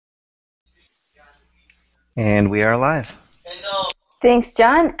And we are live. Thanks,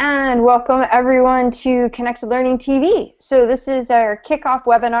 John, and welcome everyone to Connected Learning TV. So this is our kickoff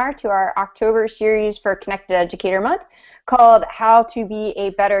webinar to our October series for Connected Educator Month called How to Be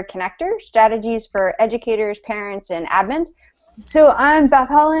a Better Connector, Strategies for Educators, Parents, and Admins. So I'm Beth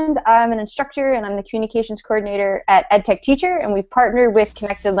Holland, I'm an instructor and I'm the communications coordinator at EdTech Teacher, and we've partnered with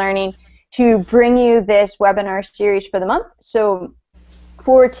Connected Learning to bring you this webinar series for the month. So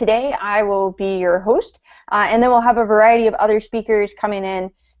for today, I will be your host, and then we'll have a variety of other speakers coming in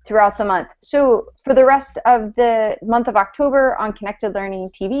throughout the month. So for the rest of the month of October on Connected Learning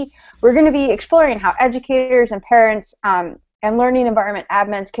TV, we're going to be exploring how educators and parents and learning environment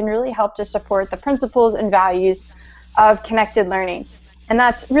admins can really help to support the principles and values of connected learning. And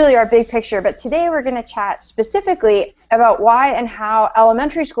that's really our big picture. But today we're going to chat specifically about why and how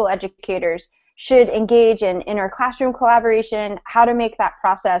elementary school educators should engage in inter-classroom collaboration, how to make that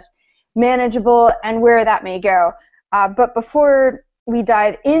process manageable, and where that may go. But before we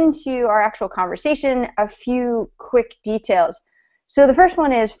dive into our actual conversation, a few quick details. So the first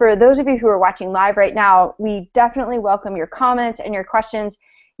one is, for those of you who are watching live right now, we definitely welcome your comments and your questions.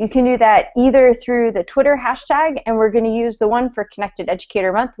 You can do that either through the Twitter hashtag, and we're going to use the one for Connected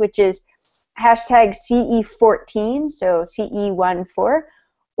Educator Month, which is hashtag CE14, so CE14.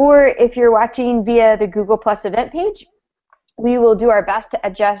 Or if you're watching via the Google Plus event page, we will do our best to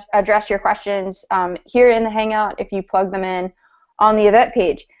address your questions here in the Hangout if you plug them in on the event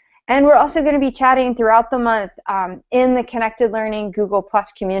page. And we're also going to be chatting throughout the month in the Connected Learning Google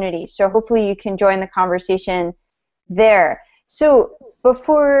Plus community. So hopefully you can join the conversation there. So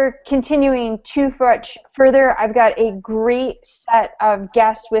before continuing too much further, I've got a great set of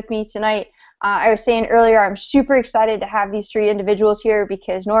guests with me tonight. I was saying earlier, I'm super excited to have these three individuals here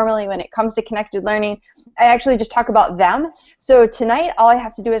because normally when it comes to connected learning, I actually just talk about them. So tonight, all I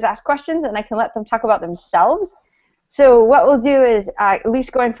have to do is ask questions and I can let them talk about themselves. So what we'll do is, at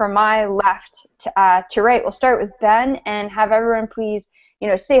least going from my left to right, we'll start with Ben and have everyone please,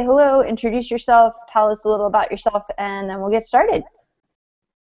 say hello, introduce yourself, tell us a little about yourself, and then we'll get started.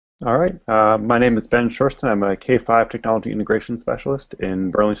 All right. My name is Ben Shorston. I'm a K-5 Technology Integration Specialist in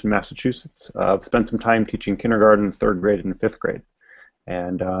Burlington, Massachusetts. I've spent some time teaching kindergarten, third grade, and fifth grade.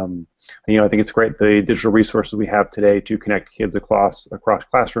 And, I think it's great, the digital resources we have today to connect kids across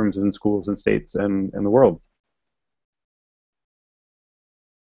classrooms and schools and states and the world.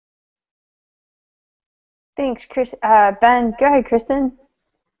 Thanks, Chris. Ben, go ahead, Kristen.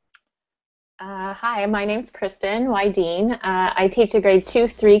 Hi, my name's Kristen Wydeen. I teach a grade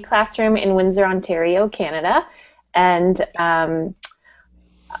 2-3 classroom in Windsor, Ontario, Canada, and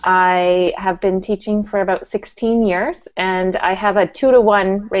I have been teaching for about 16 years, and I have a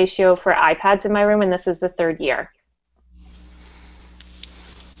 2-to-1 ratio for iPads in my room, and this is the third year.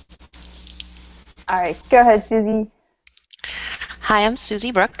 All right, go ahead, Susie. Hi, I'm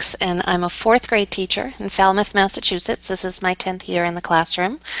Susie Brooks, and I'm a fourth grade teacher in Falmouth, Massachusetts. This is my 10th year in the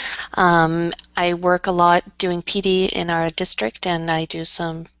classroom. I work a lot doing PD in our district, and I do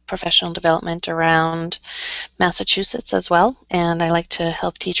some professional development around Massachusetts as well, and I like to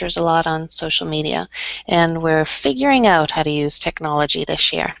help teachers a lot on social media. And we're figuring out how to use technology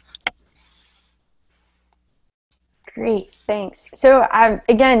this year. Great, thanks. So I'm,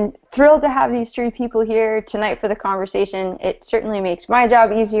 again, thrilled to have these three people here tonight for the conversation. It certainly makes my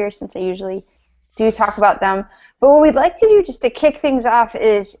job easier since I usually do talk about them. But what we'd like to do just to kick things off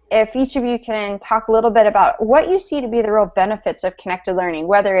is if each of you can talk a little bit about what you see to be the real benefits of connected learning,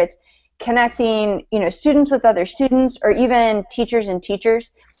 whether it's connecting, students with other students or even teachers and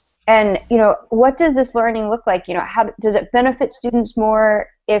teachers. And, what does this learning look like? How does it benefit students more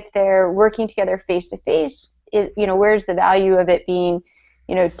if they're working together face to face? Where's the value of it being,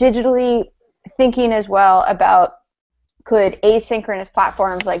 digitally, thinking as well about could asynchronous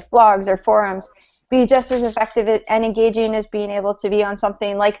platforms like blogs or forums be just as effective and engaging as being able to be on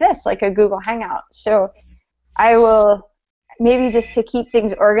something like this, like a Google Hangout. So I will, maybe just to keep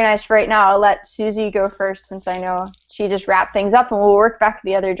things organized for right now, I'll let Susie go first since I know she just wrapped things up and we'll work back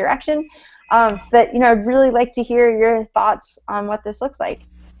the other direction. But, I'd really like to hear your thoughts on what this looks like.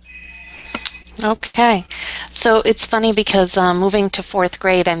 Okay, so it's funny because moving to fourth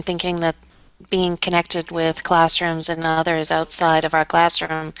grade, I'm thinking that being connected with classrooms and others outside of our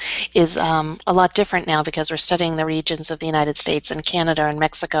classroom is a lot different now because we're studying the regions of the United States and Canada and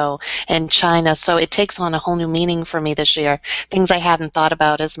Mexico and China, so it takes on a whole new meaning for me this year, things I hadn't thought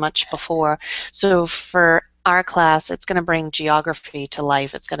about as much before. So for our class, it's going to bring geography to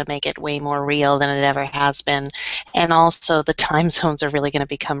life. It's going to make it way more real than it ever has been. And also the time zones are really going to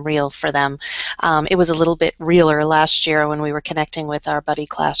become real for them. It was a little bit realer last year when we were connecting with our buddy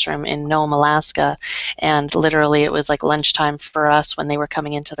classroom in Nome, Alaska. And literally it was like lunchtime for us when they were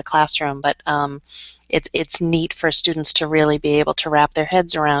coming into the classroom. But it's neat for students to really be able to wrap their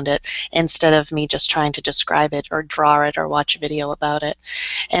heads around it instead of me just trying to describe it or draw it or watch a video about it.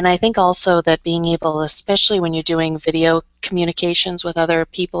 And I think also that being able, especially when you're doing video communications with other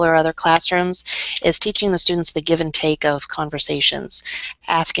people or other classrooms, is teaching the students the give and take of conversations,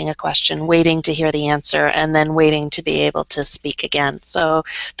 asking a question, waiting to hear the answer, and then waiting to be able to speak again. So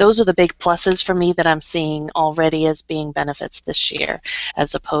those are the big pluses for me that I'm seeing already as being benefits this year,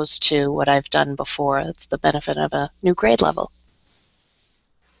 as opposed to what I've done before. It's the benefit of a new grade level.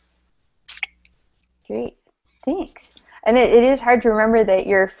 Great, thanks. And it is hard to remember that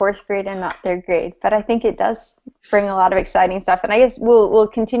you're fourth grade and not third grade, but I think it does bring a lot of exciting stuff. And I guess we'll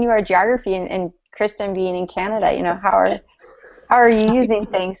continue our geography, and Kristen being in Canada, you know, how are you using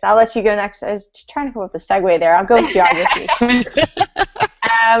things? I'll let you go next. I was trying to come up with a segue there. I'll go with geography.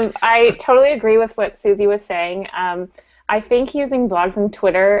 I totally agree with what Susie was saying. I think using blogs and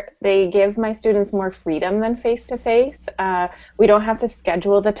Twitter, they give my students more freedom than face-to-face. We don't have to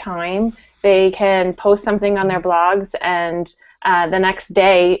schedule the time. They can post something on their blogs, and the next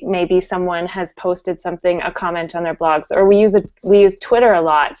day maybe someone has posted something, a comment on their blogs. Or we use Twitter a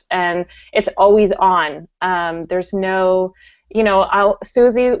lot, and it's always on. There's no, you know,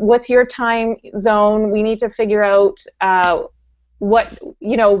 Susie, what's your time zone? We need to figure out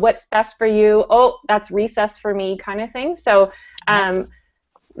what's best for you. Oh, that's recess for me, kind of thing. So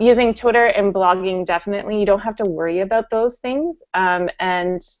using Twitter and blogging, definitely you don't have to worry about those things.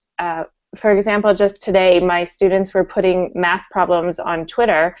 For example, just today my students were putting math problems on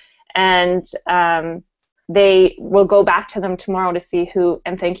Twitter, and they will go back to them tomorrow to see who,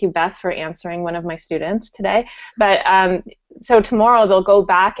 and thank you, Beth, for answering one of my students today. But so tomorrow they'll go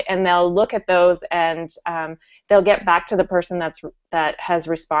back and they'll look at those, and they'll get back to the person that has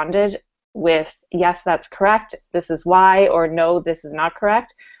responded with, yes, that's correct, this is why, or no, this is not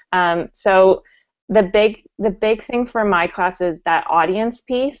correct. So the big thing for my class is that audience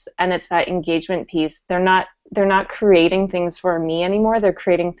piece, and it's that engagement piece. They're not creating things for me anymore. They're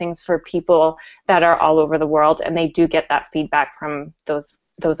creating things for people that are all over the world, and they do get that feedback from those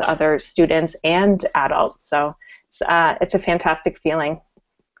other students and adults. So it's a fantastic feeling.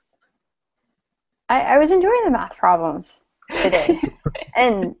 I was enjoying the math problems today,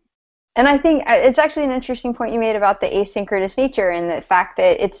 and I think it's actually an interesting point you made about the asynchronous nature and the fact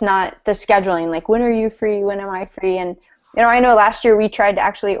that it's not the scheduling, like when are you free, when am I free, and you know, I know last year we tried to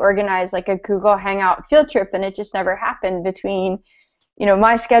actually organize like a Google Hangout field trip, and it just never happened between, you know,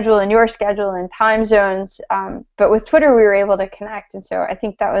 my schedule and your schedule and time zones. But with Twitter we were able to connect, and so I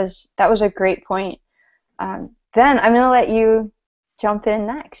think that was a great point. Ben, I'm going to let you jump in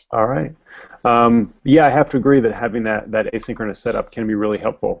next. All right. Yeah, I have to agree that having that asynchronous setup can be really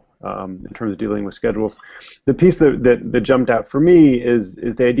helpful in terms of dealing with schedules. The piece that jumped out for me is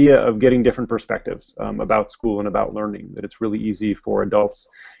the idea of getting different perspectives about school and about learning, that it's really easy for adults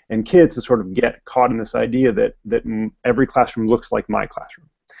and kids to sort of get caught in this idea that every classroom looks like my classroom.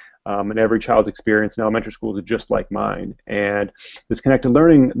 And every child's experience in elementary school is just like mine. And this connected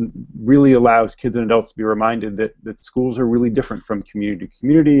learning really allows kids and adults to be reminded that schools are really different from community to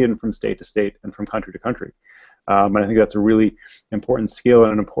community and from state to state and from country to country. And I think that's a really important skill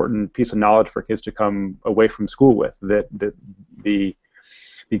and an important piece of knowledge for kids to come away from school with, that the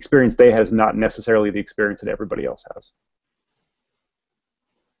experience they have is not necessarily the experience that everybody else has.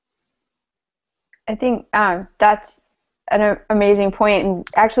 I think that's an amazing point. And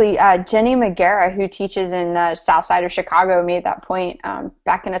actually, Jenny McGarrah, who teaches in the south side of Chicago, made that point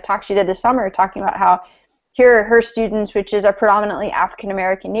back in a talk she did this summer, talking about how here are her students, which is a predominantly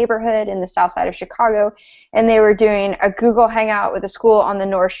African-American neighborhood in the south side of Chicago, and they were doing a Google Hangout with a school on the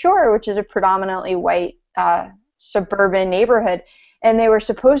North Shore, which is a predominantly white suburban neighborhood. And they were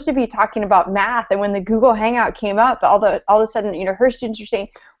supposed to be talking about math, and when the Google Hangout came up, all of a sudden, you know, her students were saying,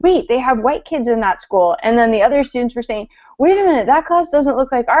 wait, they have white kids in that school. And then the other students were saying, wait a minute, that class doesn't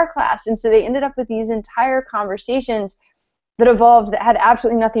look like our class. And so they ended up with these entire conversations that evolved that had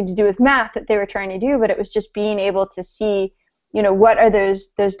absolutely nothing to do with math that they were trying to do, but it was just being able to see, you know, what are those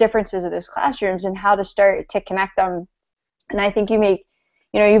differences of those classrooms and how to start to connect them. And I think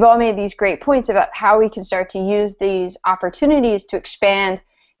you've all made these great points about how we can start to use these opportunities to expand,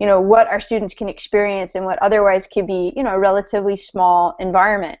 you know, what our students can experience in what otherwise could be, you know, a relatively small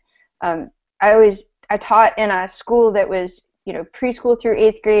environment. I taught in a school that was, you know, preschool through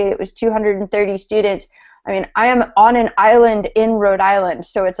 8th grade. It was 230 students. I mean, I am on an island in Rhode Island,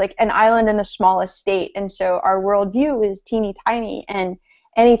 so it's like an island in the smallest state, and so our worldview is teeny tiny, and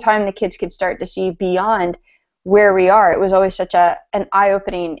anytime the kids could start to see beyond where we are, it was always such an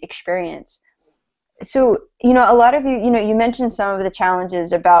eye-opening experience. So, a lot of you, you mentioned some of the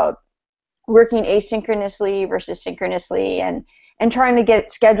challenges about working asynchronously versus synchronously, and trying to get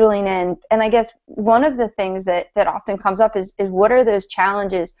scheduling in. And I guess one of the things that often comes up is what are those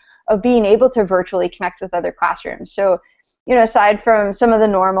challenges of being able to virtually connect with other classrooms? So, aside from some of the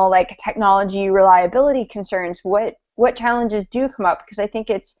normal like technology reliability concerns, what challenges do come up? Because I think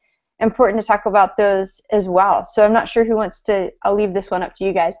it's important to talk about those as well. So I'm not sure who wants to, I'll leave this one up to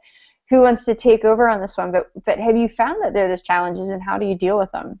you guys. Who wants to take over on this one? But have you found that there are those challenges, and how do you deal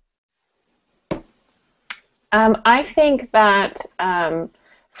with them? I think that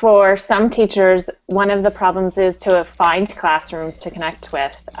for some teachers, one of the problems is to find classrooms to connect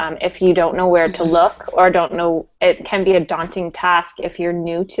with. If you don't know where to look or don't know, it can be a daunting task if you're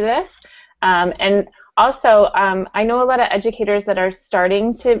new to this. And also, I know a lot of educators that are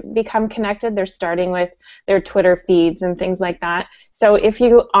starting to become connected. They're starting with their Twitter feeds and things like that. So if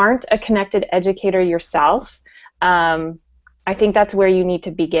you aren't a connected educator yourself, I think that's where you need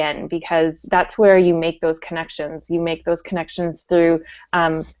to begin, because that's where you make those connections. You make those connections through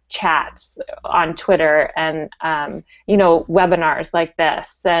chats on Twitter and webinars like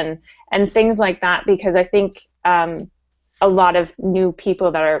this and things like that, because I think a lot of new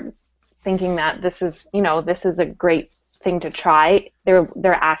people that are thinking that this is a great thing to try,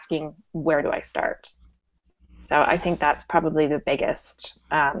 they're asking, where do I start? So I think that's probably the biggest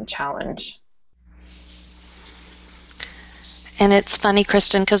challenge. And it's funny,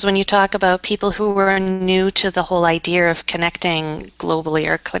 Kristen, because when you talk about people who are new to the whole idea of connecting globally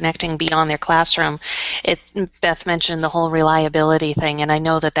or connecting beyond their classroom, Beth mentioned the whole reliability thing, and I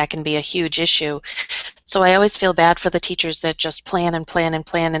know that can be a huge issue. So I always feel bad for the teachers that just plan and plan and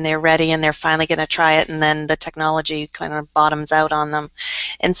plan, and they're ready and they're finally going to try it, and then the technology kind of bottoms out on them.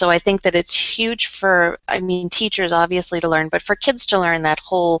 And so I think that it's huge for, teachers obviously to learn, but for kids to learn that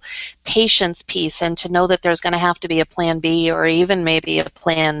whole patience piece and to know that there's going to have to be a plan B or even maybe a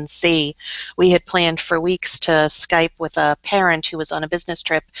plan C. We had planned for weeks to Skype with a parent who was on a business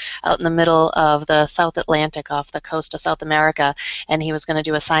trip out in the middle of the South Atlantic off the coast of South America, and he was going to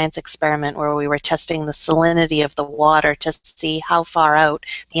do a science experiment where we were testing the salinity of the water to see how far out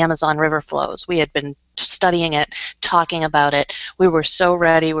the Amazon River flows. We had been studying it, talking about it. We were so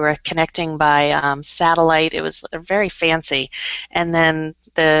ready. We were connecting by satellite. It was very fancy. And then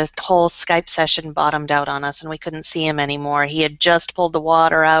the whole Skype session bottomed out on us, and we couldn't see him anymore. He had just pulled the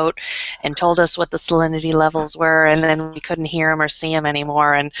water out and told us what the salinity levels were, and then we couldn't hear him or see him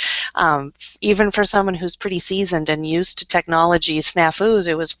anymore. And even for someone who's pretty seasoned and used to technology snafus,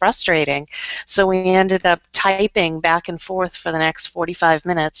 it was frustrating. So we ended up typing back and forth for the next 45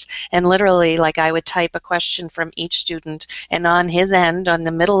 minutes, and literally, like, I would type a question from each student, and on his end, on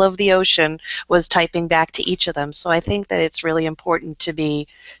the middle of the ocean, was typing back to each of them. So I think that it's really important to be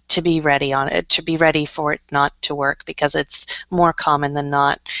ready on it, to be ready for it not to work, because it's more common than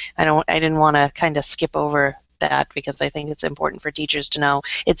not. I didn't want to kind of skip over that, because I think it's important for teachers to know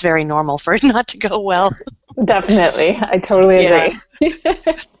it's very normal for it not to go well. Definitely, I totally agree.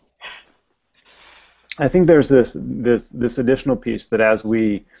 I think there's this additional piece that as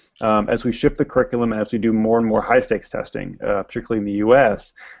we shift the curriculum and as we do more and more high stakes testing, particularly in the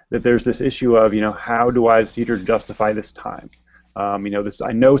U.S., that there's this issue of how do I as a teacher justify this time? I know it's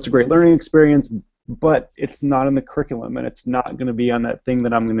a great learning experience, but it's not in the curriculum, and it's not going to be on that thing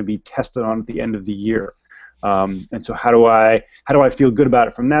that I'm going to be tested on at the end of the year. And so how do I feel good about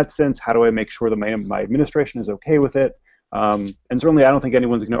it from that sense? How do I make sure that my administration is okay with it? And certainly I don't think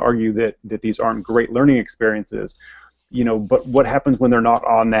anyone's going to argue that these aren't great learning experiences. But what happens when they're not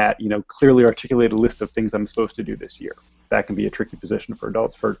on that clearly articulated list of things I'm supposed to do this year? That can be a tricky position for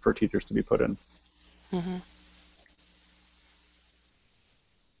adults, for teachers to be put in. Mm-hmm.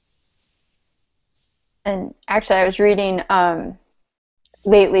 And actually, I was reading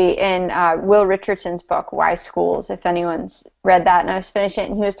lately in Will Richardson's book, Why Schools, if anyone's read that, and I was finishing it,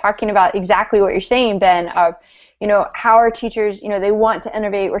 and he was talking about exactly what you're saying, Ben, of how our teachers, they want to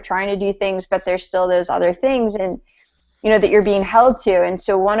innovate, we're trying to do things, but there's still those other things, and that you're being held to. And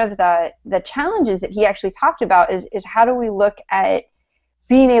so one of the challenges that he actually talked about is how do we look at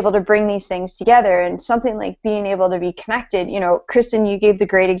being able to bring these things together, and something like being able to be connected. Kristen, you gave the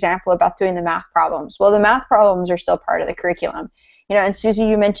great example about doing the math problems. Well, the math problems are still part of the curriculum. And Susie,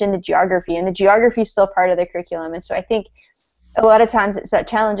 you mentioned the geography, and the geography is still part of the curriculum. And so I think a lot of times it's that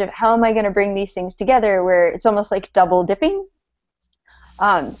challenge of how am I going to bring these things together, where it's almost like double dipping.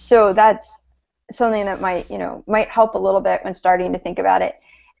 So that's something that might help a little bit when starting to think about it.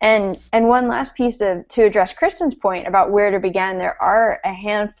 And one last piece to address Kristen's point about where to begin, there are a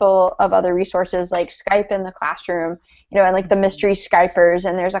handful of other resources like Skype in the Classroom, and like the Mystery Skypers,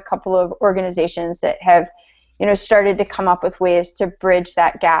 and there's a couple of organizations that have, started to come up with ways to bridge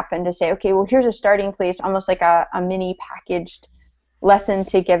that gap and to say, okay, well, here's a starting place, almost like a mini packaged lesson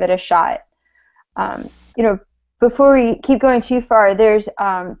to give it a shot. Before we keep going too far, there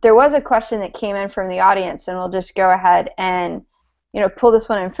was a question that came in from the audience, and we'll just go ahead and pull this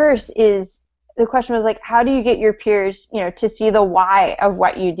one in first. Is the question was like, how do you get your peers, to see the why of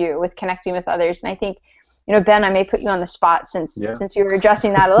what you do with connecting with others? And I think, Ben, I may put you on the spot since you were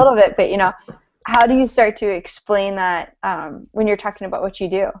addressing that a little bit, but how do you start to explain that when you're talking about what you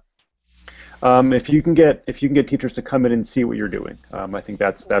do? If you can get teachers to come in and see what you're doing, I think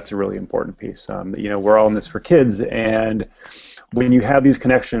that's a really important piece. We're all in this for kids, and when you have these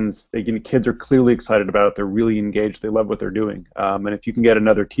connections, kids are clearly excited about it. They're really engaged. They love what they're doing. And if you can get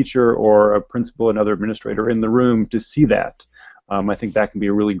another teacher or a principal, another administrator in the room to see that, I think that can be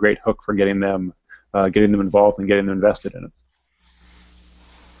a really great hook for getting them involved and getting them invested in it.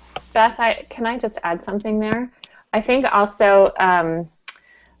 Beth, can I just add something there? I think also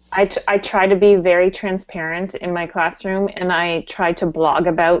I try to be very transparent in my classroom, and I try to blog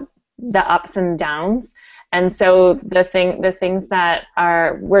about the ups and downs. And so the things that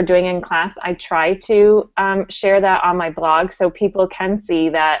we're doing in class, I try to share that on my blog so people can see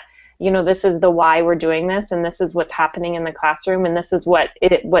that, this is the why we're doing this, and this is what's happening in the classroom, and this is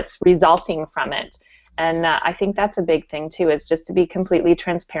what's resulting from it. And I think that's a big thing too, is just to be completely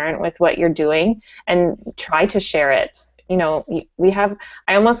transparent with what you're doing and try to share it. I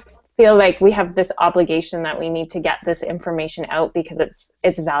almost feel like we have this obligation that we need to get this information out because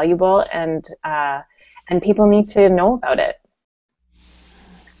it's valuable, and people need to know about it.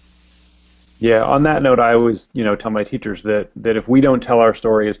 Yeah, on that note, I always tell my teachers that if we don't tell our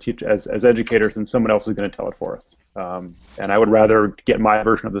story as educators, then someone else is going to tell it for us. And I would rather get my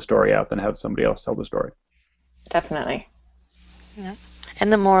version of the story out than have somebody else tell the story. Definitely. Yeah.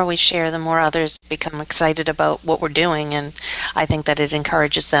 And the more we share, the more others become excited about what we're doing, and I think that it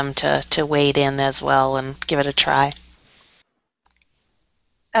encourages them to wade in as well and give it a try.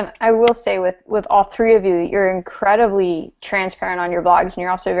 And I will say with all three of you, you're incredibly transparent on your blogs, and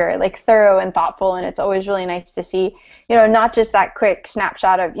you're also very thorough and thoughtful, and it's always really nice to see, not just that quick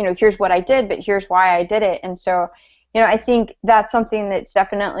snapshot of, here's what I did, but here's why I did it. And so, I think that's something that's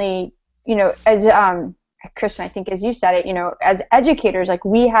definitely, as Kristen, I think as you said it, as educators,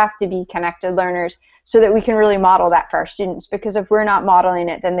 we have to be connected learners so that we can really model that for our students, because if we're not modeling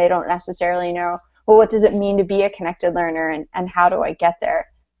it, then they don't necessarily know, well, what does it mean to be a connected learner, and how do I get there?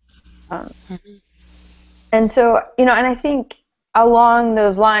 And so, and I think along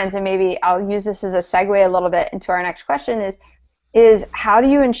those lines, and maybe I'll use this as a segue a little bit into our next question, is how do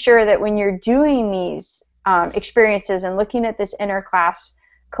you ensure that when you're doing these experiences and looking at this inter-class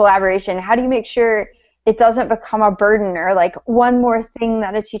collaboration, how do you make sure it doesn't become a burden or one more thing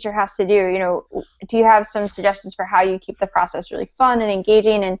that a teacher has to do? Do you have some suggestions for how you keep the process really fun and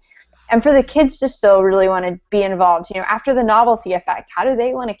engaging, and for the kids to still really want to be involved, after the novelty effect, how do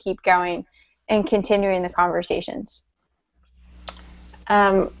they want to keep going and continuing the conversations?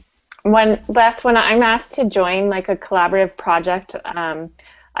 When I'm asked to join a collaborative project,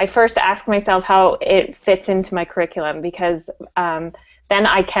 I first ask myself how it fits into my curriculum, because then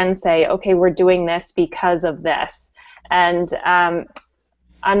I can say, okay, we're doing this because of this. And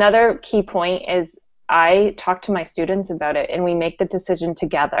another key point is I talk to my students about it, and we make the decision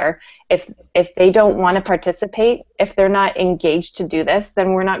together. If they don't want to participate, if they're not engaged to do this,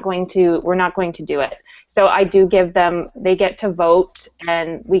 then we're not going to do it. So I do give them, they get to vote,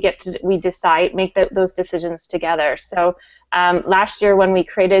 and we decide, make those decisions together. So last year when we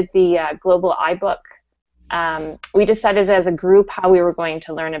created the Global iBook, we decided as a group how we were going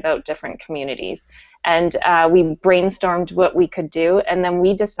to learn about different communities. And we brainstormed what we could do, and then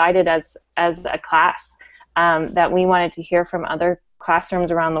we decided as a class that we wanted to hear from other classrooms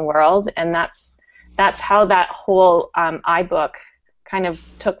around the world, and that's how that whole iBook kind of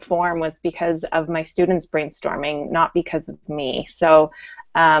took form, was because of my students brainstorming, not because of me. So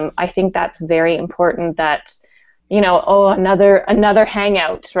I think that's very important that, another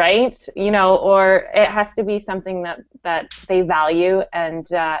hangout, right? Or it has to be something that they value and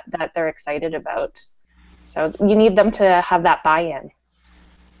that they're excited about. So you need them to have that buy-in.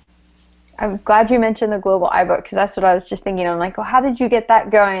 I'm glad you mentioned the Global iBook, because that's what I was just thinking. I'm like, well, how did you get that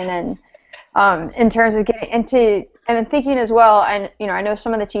going? And in terms of getting into, and I'm thinking as well, and I know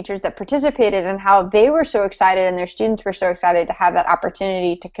some of the teachers that participated and how they were so excited and their students were so excited to have that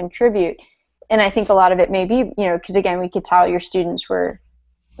opportunity to contribute. And I think a lot of it may be, you know, because again, we could tell your students were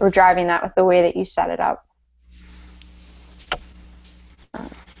driving that with the way that you set it up.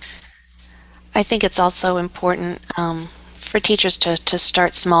 I think it's also important for teachers to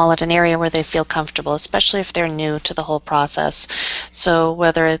start small at an area where they feel comfortable, especially if they're new to the whole process. So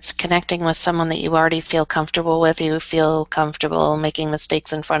whether it's connecting with someone that you already feel comfortable with, you feel comfortable making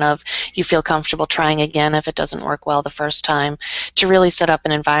mistakes in front of, you feel comfortable trying again if it doesn't work well the first time, to really set up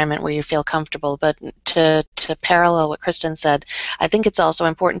an environment where you feel comfortable. But to parallel what Kristen said, I think it's also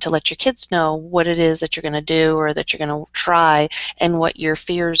important to let your kids know what it is that you're going to do or that you're going to try and what your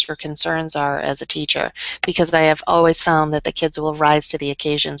fears or concerns are as a teacher, because I have always found that the kids will rise to the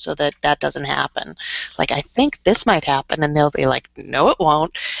occasion so that that doesn't happen. Like, I think this might happen, and they'll be like, no, it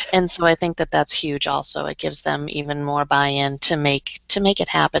won't. And so I think that that's huge also. It gives them even more buy-in to make it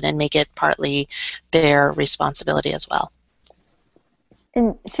happen and make it partly their responsibility as well.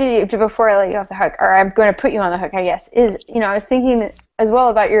 And Sudhi, before I let you off the hook, or I'm going to put you on the hook, I guess, is, you know, I was thinking as well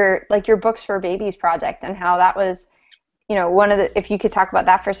about your Books for Babies project and how that was, you know, one of the, if you could talk about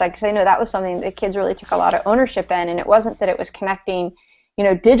that for a second, because I know that was something that kids really took a lot of ownership in, and it wasn't that it was connecting, you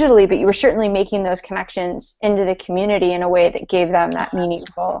know, digitally, but you were certainly making those connections into the community in a way that gave them that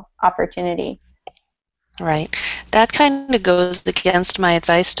meaningful opportunity. Right. That kind of goes against my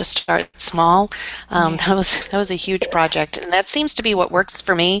advice to start small. That was a huge project, and that seems to be what works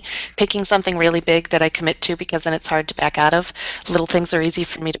for me, picking something really big that I commit to, because then it's hard to back out of. Little things are easy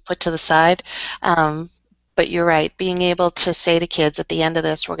for me to put to the side. But you're right, being able to say to kids at the end of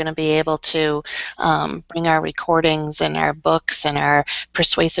this, we're going to be able to bring our recordings and our books and our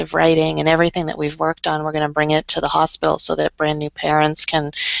persuasive writing and everything that we've worked on, we're going to bring it to the hospital so that brand new parents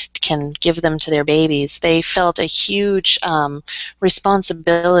can give them to their babies. They felt a huge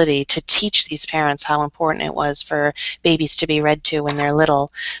responsibility to teach these parents how important it was for babies to be read to when they're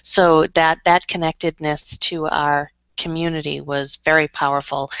little. So that connectedness to our community was very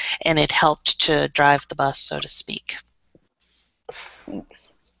powerful, and it helped to drive the bus, so to speak.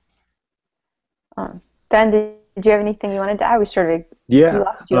 Thanks. Ben, did you have anything you wanted to add? We sort of we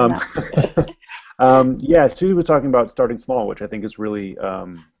lost you on that. Yeah, Susie was talking about starting small, which I think is really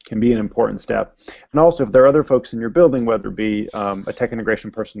can be an important step. And also, if there are other folks in your building, whether it be a tech integration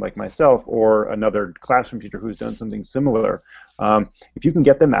person like myself or another classroom teacher who's done something similar, if you can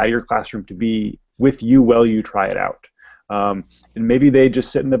get them out of your classroom to be with you while you try it out. And maybe they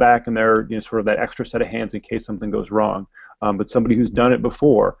just sit in the back and they're, you know, sort of that extra set of hands in case something goes wrong. But somebody who's done it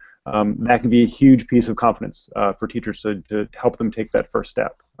before, that can be a huge piece of confidence for teachers to help them take that first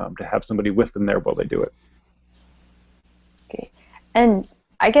step, to have somebody with them there while they do it. Okay. And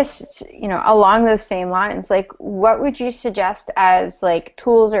I guess, you know, along those same lines, like, what would you suggest as like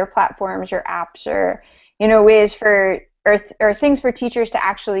tools or platforms or apps or, you know, ways for or things for teachers to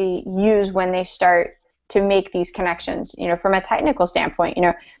actually use when they start to make these connections, you know, from a technical standpoint, you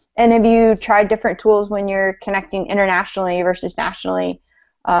know? And have you tried different tools when you're connecting internationally versus nationally?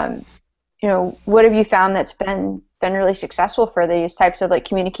 You know, what have you found that's been really successful for these types of like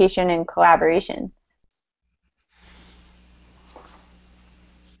communication and collaboration?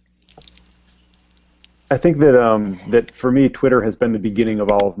 I think that that for me, Twitter has been the beginning of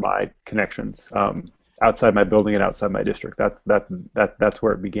all of my connections outside my building and outside my district. That's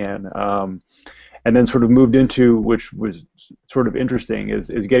where it began. And then sort of moved into, which was sort of interesting, is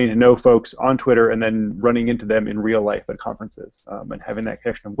getting to know folks on Twitter and then running into them in real life at conferences and having that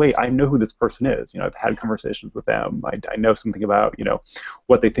connection of, wait, I know who this person is. You know, I've had conversations with them. I know something about, you know,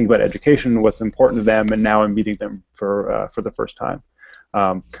 what they think about education, what's important to them, and now I'm meeting them for the first time.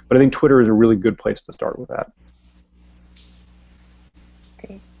 But I think Twitter is a really good place to start with that.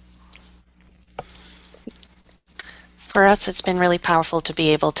 For us, it's been really powerful to be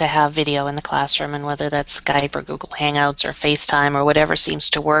able to have video in the classroom, and whether that's Skype or Google Hangouts or FaceTime or whatever seems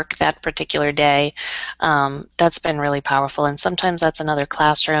to work that particular day, that's been really powerful. And sometimes that's another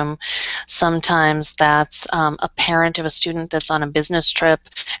classroom. Sometimes that's a parent of a student that's on a business trip,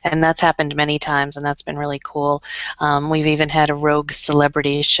 and that's happened many times, and that's been really cool. We've even had a rogue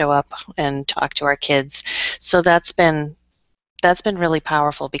celebrity show up and talk to our kids. So that's been really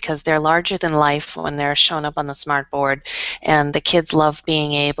powerful, because they're larger than life when they're shown up on the smart board, and the kids love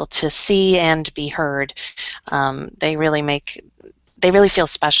being able to see and be heard. They really feel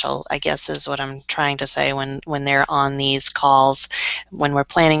special, I guess is what I'm trying to say, when they're on these calls, when we're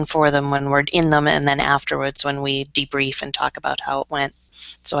planning for them, when we're in them, and then afterwards when we debrief and talk about how it went.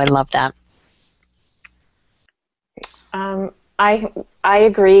 So I love that. I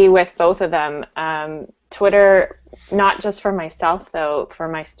agree with both of them. Twitter, not just for myself though, for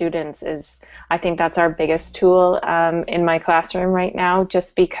my students, I think that's our biggest tool in my classroom right now,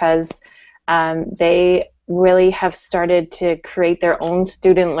 just because They really have started to create their own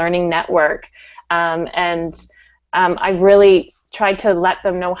student learning network, and I've really tried to let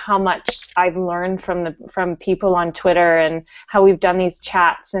them know how much I've learned from people on Twitter and how we've done these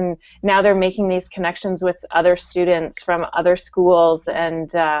chats, and now they're making these connections with other students from other schools,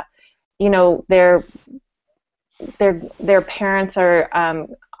 and you know, their parents are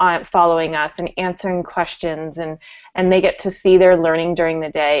following us and answering questions, and they get to see their learning during the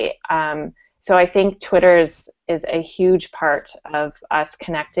day. So I think Twitter is a huge part of us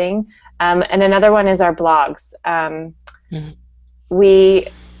connecting. And another one is our blogs. We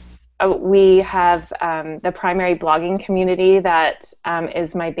have the primary blogging community that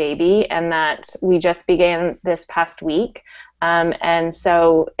is my baby, and that we just began this past week. And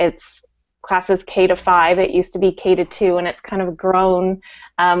so it's classes K to 5. It used to be K to 2, and it's kind of grown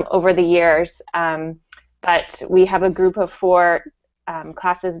over the years. But we have a group of 4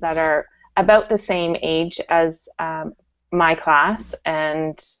 classes that are about the same age as my class,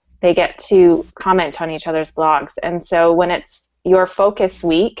 and they get to comment on each other's blogs. And so when it's your focus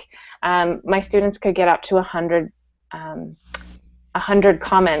week, my students could get up to 100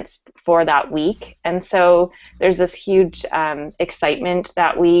 comments for that week, and so there's this huge excitement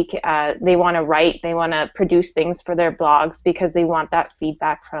that week. They want to write, they want to produce things for their blogs because they want that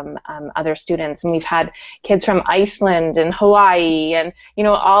feedback from other students. And we've had kids from Iceland and Hawaii and, you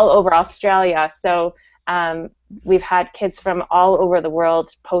know, all over Australia. So we've had kids from all over the world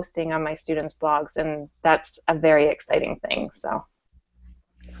posting on my students' blogs, and that's a very exciting thing. So.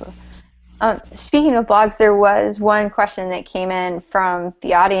 Cool. Speaking of blogs, there was one question that came in from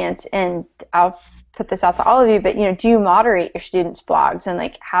the audience, and I'll put this out to all of you, but, you know, do you moderate your students' blogs, and,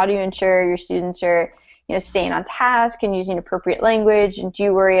 like, how do you ensure your students are, you know, staying on task and using appropriate language, and do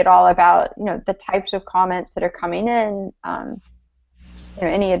you worry at all about, you know, the types of comments that are coming in? You know,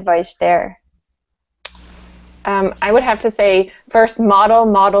 any advice there? I would have to say, first, model,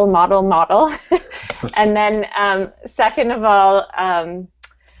 and then second of all,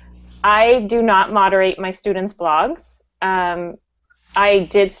 I do not moderate my students' blogs. I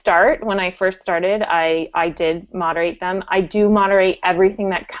did start, when I first started, I did moderate them. I do moderate everything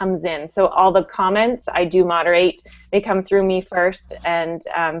that comes in. So all the comments I do moderate. They come through me first, and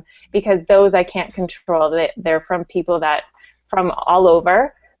because those I can't control. They're from people from all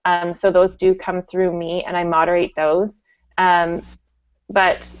over. So those do come through me, and I moderate those.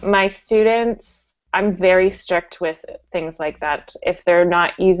 But my students, I'm very strict with things like that. If they're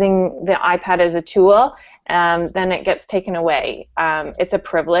not using the iPad as a tool, then it gets taken away. It's a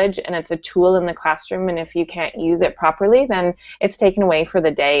privilege, and it's a tool in the classroom, and if you can't use it properly, then it's taken away for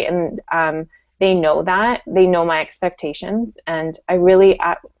the day. And they know that. They know my expectations. And I really,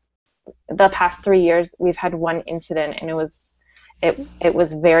 the past 3 years, we've had one incident, and it was a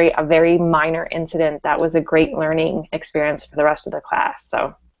very minor incident that was a great learning experience for the rest of the class.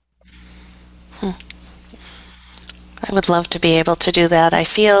 So. I would love to be able to do that. I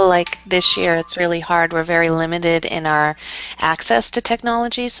feel like this year it's really hard. We're very limited in our access to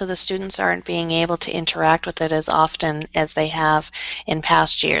technology, so the students aren't being able to interact with it as often as they have in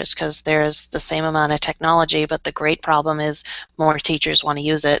past years, because there's the same amount of technology, but the great problem is more teachers want to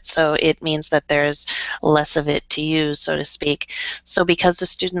use it, so it means that there's less of it to use, so to speak. So because the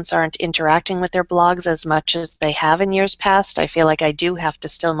students aren't interacting with their blogs as much as they have in years past, I feel like I do have to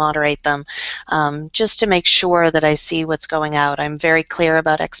still moderate them, just to make sure that I see what's going out. I'm very clear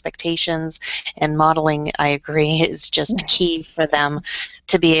about expectations, and modeling, I agree, is just key for them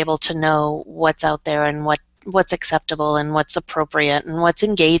to be able to know what's out there and what's acceptable and what's appropriate and what's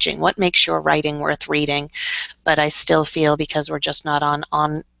engaging, what makes your writing worth reading. But I still feel, because we're just not on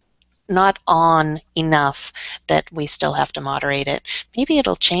enough, that we still have to moderate it. Maybe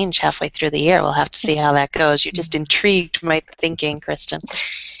it'll change halfway through the year. We'll have to see how that goes. You just intrigued my thinking, Kristen.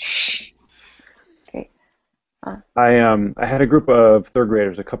 I had a group of third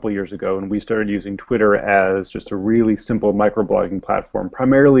graders a couple years ago, and we started using Twitter as just a really simple microblogging platform,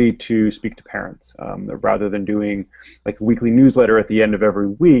 primarily to speak to parents, rather than doing like a weekly newsletter at the end of every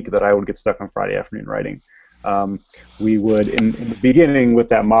week that I would get stuck on Friday afternoon writing. We would, in the beginning, with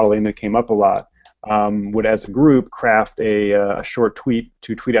that modeling that came up a lot, would as a group craft a short tweet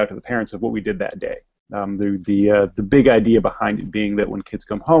to tweet out to the parents of what we did that day. The big idea behind it being that when kids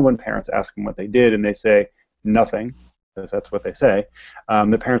come home and parents ask them what they did and they say nothing, because that's what they say,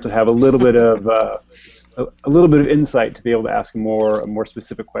 the parents would have a little bit of insight to be able to ask a more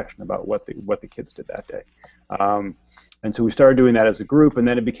specific question about what the kids did that day. And so we started doing that as a group, and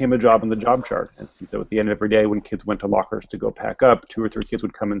then it became a job on the job chart. And so at the end of every day, when kids went to lockers to go pack up, 2 or 3 kids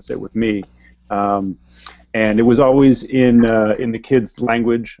would come and sit with me. and it was always in the kids'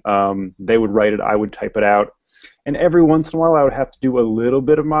 language. They would write it, I would type it out, and every once in a while I would have to do a little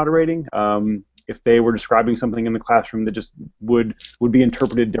bit of moderating. If they were describing something in the classroom that just would be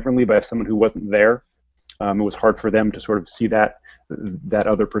interpreted differently by someone who wasn't there, it was hard for them to sort of see that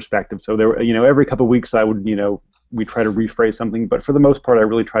other perspective. So there were, every couple of weeks I would, we try to rephrase something, but for the most part I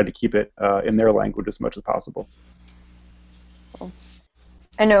really tried to keep it in their language as much as possible.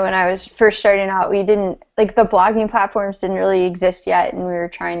 I know when I was first starting out, we didn't, like, the blogging platforms didn't really exist yet, and we were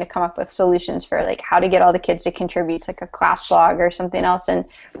trying to come up with solutions for, like, how to get all the kids to contribute to, like, a class blog or something else. And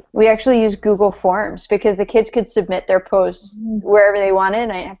we actually used Google Forms because the kids could submit their posts wherever they wanted,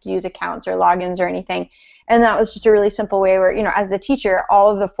 and I didn't have to use accounts or logins or anything. And that was just a really simple way where, as the teacher,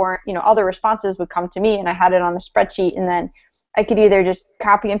 all of the all the responses would come to me, and I had it on a spreadsheet, and then I could either just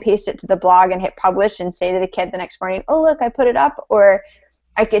copy and paste it to the blog and hit publish and say to the kid the next morning, oh, look, I put it up, or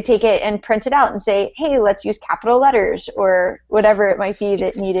I could take it and print it out and say, hey, let's use capital letters, or whatever it might be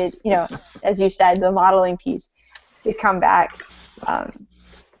that needed, as you said, the modeling piece to come back.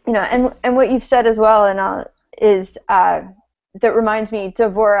 And what you've said as well, and is that reminds me,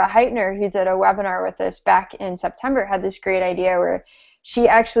 Devora Heitner, who did a webinar with us back in September, had this great idea where she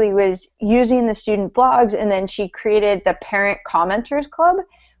actually was using the student blogs, and then she created the Parent Commenters Club,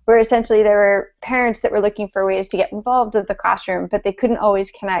 where essentially there were parents that were looking for ways to get involved with the classroom, but they couldn't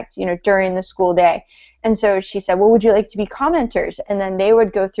always connect, during the school day. And so she said, well, would you like to be commenters? And then they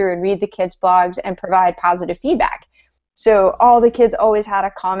would go through and read the kids' blogs and provide positive feedback. So all the kids always had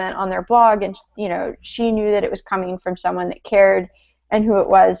a comment on their blog, and, she knew that it was coming from someone that cared and who it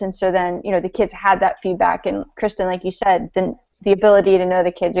was. And so then, the kids had that feedback. And Kristen, like you said, then the ability to know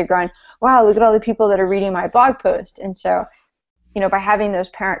the kids are going, wow, look at all the people that are reading my blog post. And so, by having those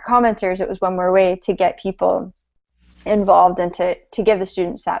parent commenters, it was one more way to get people involved and to give the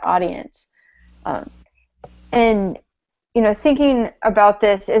students that audience. And, thinking about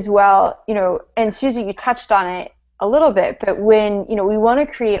this as well, and Susie, you touched on it a little bit, but when, we want to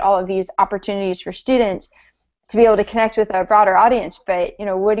create all of these opportunities for students to be able to connect with a broader audience, but,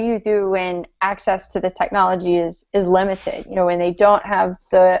 what do you do when access to the technology is limited, when they don't have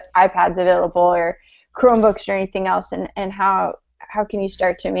the iPads available or Chromebooks or anything else, and how can you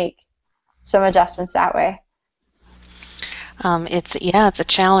start to make some adjustments that way? It's a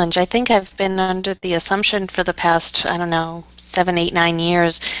challenge. I think I've been under the assumption for the past, 7, 8, 9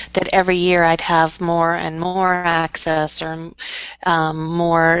 years that every year I'd have more and more access or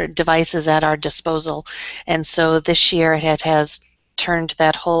more devices at our disposal. And so this year it has turned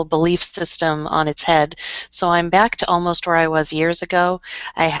that whole belief system on its head. So I'm back to almost where I was years ago.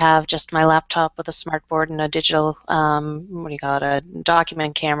 I have just my laptop with a smartboard and a digital, a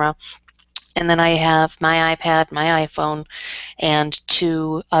document camera. And then I have my iPad, my iPhone, and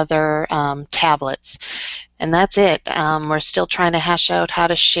 2 other tablets. And that's it. We're still trying to hash out how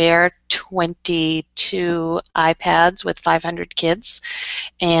to share 22 iPads with 500 kids,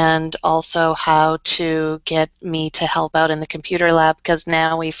 and also how to get me to help out in the computer lab, because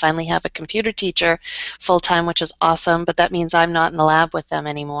now we finally have a computer teacher full-time, which is awesome, but that means I'm not in the lab with them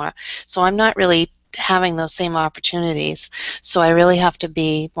anymore. So I'm not really having those same opportunities. So I really have to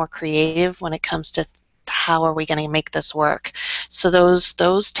be more creative when it comes to how are we going to make this work. So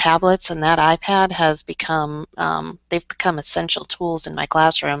those tablets and that iPad has become, they've become essential tools in my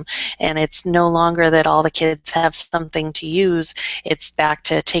classroom, and it's no longer that all the kids have something to use. It's back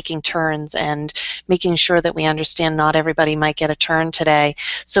to taking turns and making sure that we understand not everybody might get a turn today.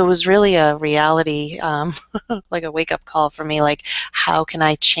 So it was really a reality, like a wake-up call for me, like how can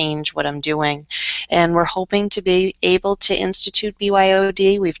I change what I'm doing? And we're hoping to be able to institute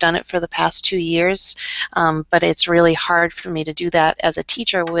BYOD. We've done it for the past 2 years. But it's really hard for me to do that as a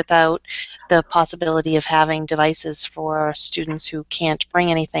teacher without the possibility of having devices for students who can't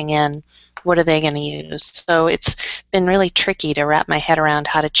bring anything in. What are they going to use? So it's been really tricky to wrap my head around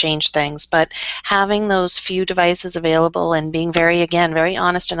how to change things. But having those few devices available and being very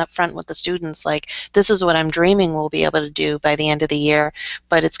honest and upfront with the students, like, this is what I'm dreaming we'll be able to do by the end of the year,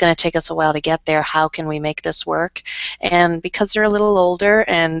 but it's going to take us a while to get there. How can we make this work? And because they're a little older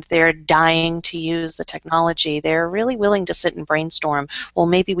and they're dying to use the technology, they're really willing to sit and brainstorm. Well,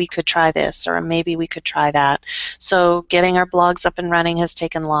 maybe we could try this, or maybe we could try that. So getting our blogs up and running has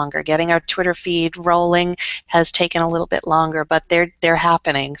taken longer. Getting our Twitter feed rolling has taken a little bit longer, but they're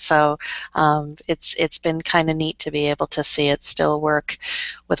happening. So it's been kind of neat to be able to see it still work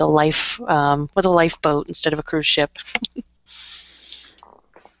with a lifeboat instead of a cruise ship.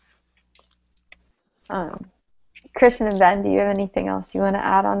 Kristen and Ben, do you have anything else you want to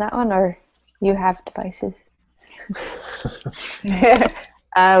add on that one, or you have devices?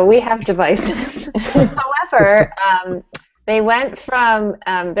 We have devices. However, Pepper, they went from,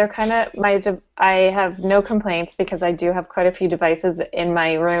 they're kind of, I have no complaints because I do have quite a few devices in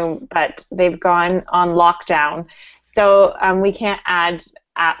my room, but they've gone on lockdown. So we can't add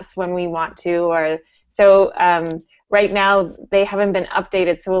apps when we want to, or so right now they haven't been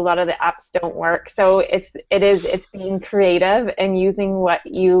updated, so a lot of the apps don't work. So it's being creative and using what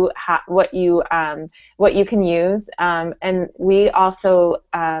you can use. And we also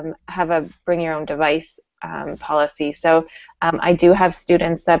have a bring your own device policy. So I do have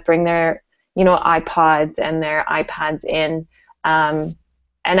students that bring their iPods and their iPads in.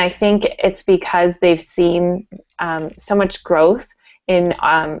 And I think it's because they've seen so much growth in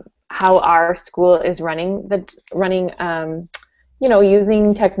how our school is running,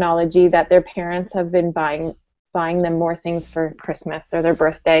 using technology, that their parents have been buying them more things for Christmas or their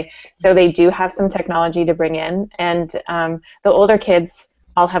birthday. So they do have some technology to bring in. And the older kids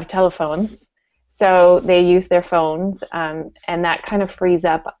all have telephones, so they use their phones, and that kind of frees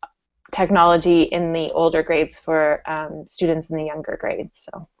up technology in the older grades for students in the younger grades.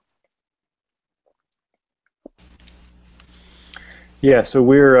 So. Yeah, so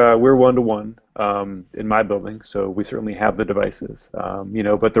we're one-to-one in my building, so we certainly have the devices,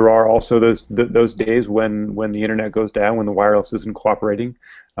 but there are also those days when the internet goes down, when the wireless isn't cooperating,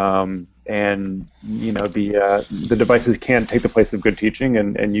 and the devices can't take the place of good teaching,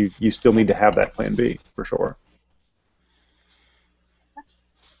 and you still need to have that plan B for sure.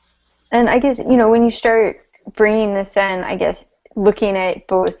 And I guess when you start bringing this in, I guess looking at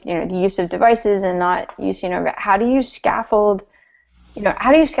both the use of devices and not using of it, how do you scaffold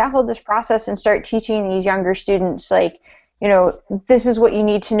this process and start teaching these younger students, like, this is what you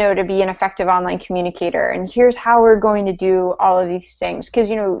need to know to be an effective online communicator, and here's how we're going to do all of these things?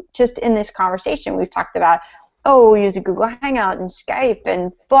 Because, just in this conversation, we've talked about, we use a Google Hangout and Skype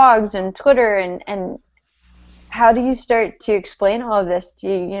and blogs and Twitter, and how do you start to explain all of this to,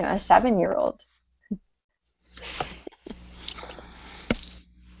 a 7-year-old?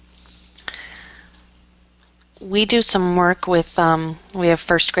 We do some work with, we have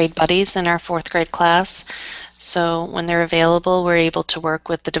first grade buddies in our 4th grade class. So when they're available, we're able to work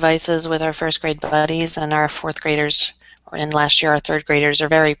with the devices with our first grade buddies, and our 4th graders, and last year our 3rd graders, are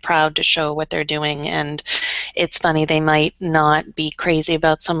very proud to show what they're doing. And it's funny, they might not be crazy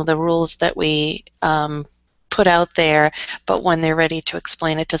about some of the rules that we put out there, but when they're ready to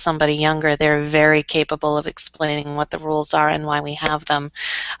explain it to somebody younger, they're very capable of explaining what the rules are and why we have them.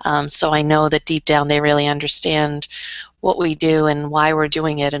 So I know that deep down they really understand what we do and why we're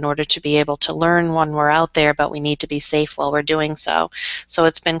doing it, in order to be able to learn when we're out there, but we need to be safe while we're doing so. So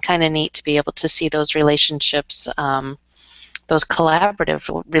it's been kind of neat to be able to see those relationships, those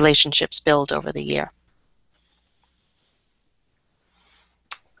collaborative relationships build over the year.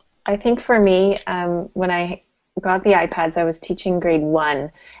 I think for me, when I got the iPads, I was teaching grade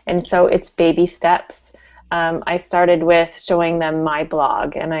 1, and so it's baby steps. I started with showing them my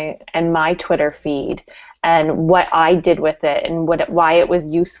blog and my Twitter feed, and what I did with it, and why it was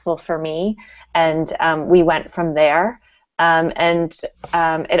useful for me, and we went from there.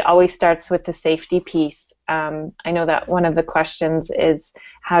 It always starts with the safety piece. I know that one of the questions is,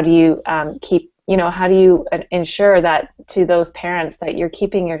 how do you how do you ensure that to those parents that you're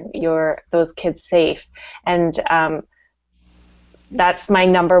keeping those kids safe? And that's my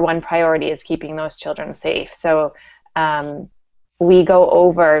 #1 priority, is keeping those children safe. So we go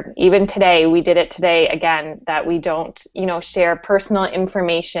over, even today, we did it today again, that we don't share personal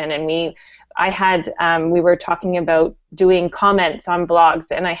information. And we were talking about doing comments on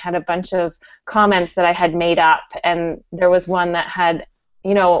blogs, and I had a bunch of comments that I had made up, and there was one that had,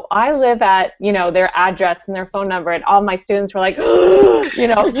 I live at, their address and their phone number, and all my students were like, you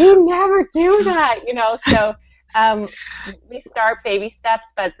never do that, So we start baby steps,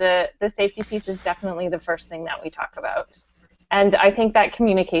 but the safety piece is definitely the first thing that we talk about. And I think that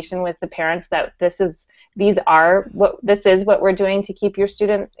communication with the parents, that this is what we're doing to keep your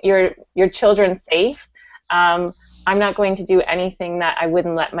children safe. I'm not going to do anything that I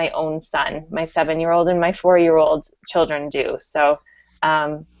wouldn't let my own son, my 7-year-old and my 4-year-old children do. So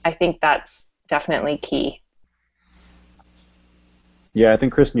I think that's definitely key. Yeah, I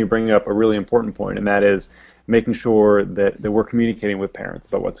think, Kristen, you're bringing up a really important point, and that is making sure that we're communicating with parents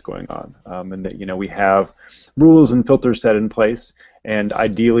about what's going on, and that we have rules and filters set in place, and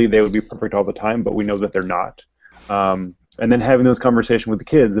ideally they would be perfect all the time, but we know that they're not. And then having those conversations with the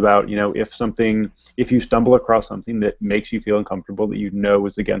kids about, if you stumble across something that makes you feel uncomfortable, that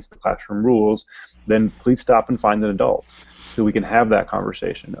is against the classroom rules, then please stop and find an adult, so we can have that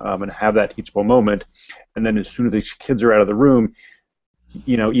conversation and have that teachable moment. And then as soon as the kids are out of the room,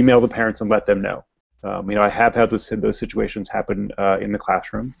 email the parents and let them know. I have had those situations happen in the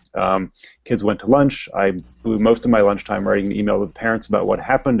classroom. Kids went to lunch. I blew most of my lunchtime writing an email to the parents about what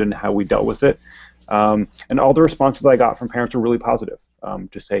happened and how we dealt with it. And all the responses I got from parents were really positive,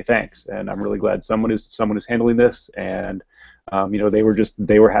 to say thanks, and I'm really glad someone is handling this. And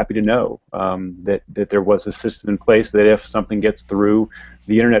they were happy to know that there was a system in place that if something gets through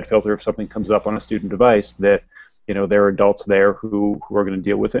the internet filter, if something comes up on a student device, that there are adults there who are going to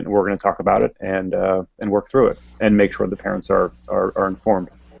deal with it, and we're going to talk about it and work through it and make sure the parents are informed.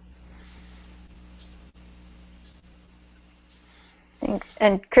 Thanks.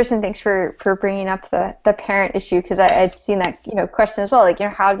 And Kristen, thanks for bringing up the parent issue, because I'd seen that question as well. Like,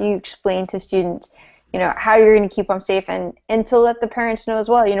 how do you explain to students how you're going to keep them safe, and to let the parents know as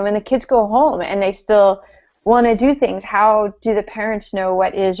well. When the kids go home and they still want to do things, how do the parents know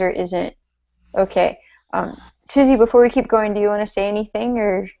what is or isn't okay? Susie, before we keep going, do you want to say anything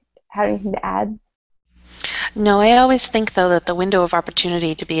or have anything to add? No, I always think, though, that the window of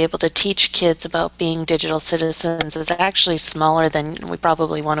opportunity to be able to teach kids about being digital citizens is actually smaller than we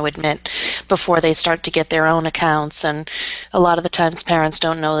probably want to admit before they start to get their own accounts, and a lot of the times parents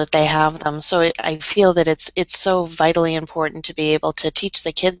don't know that they have them. So I feel that it's so vitally important to be able to teach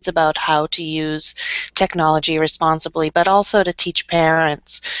the kids about how to use technology responsibly, but also to teach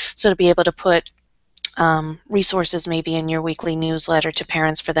parents, so to be able to put resources maybe in your weekly newsletter to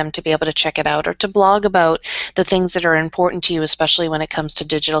parents for them to be able to check it out, or to blog about the things that are important to you, especially when it comes to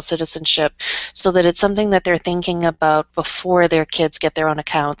digital citizenship, so that it's something that they're thinking about before their kids get their own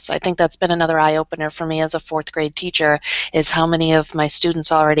accounts. I think that's been another eye-opener for me as a fourth grade teacher, is how many of my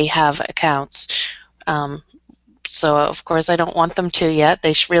students already have accounts. So of course I don't want them to yet.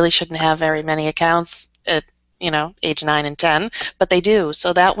 They really shouldn't have very many accounts at age 9 and 10, but they do.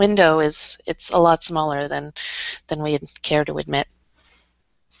 So that window it's a lot smaller than we'd care to admit.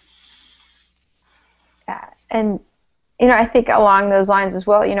 Yeah, and I think along those lines as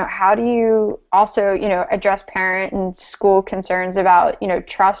well, how do you also address parent and school concerns about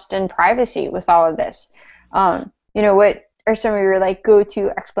trust and privacy with all of this? What are some of your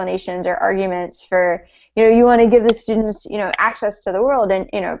go-to explanations or arguments for you want to give the students access to the world,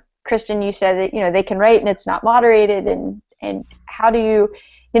 and Kristen, you said that they can write and it's not moderated, and how do you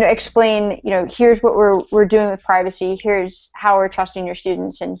explain here's what we're doing with privacy, here's how we're trusting your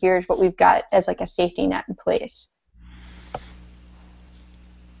students, and here's what we've got as a safety net in place?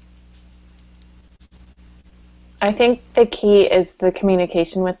 I think the key is the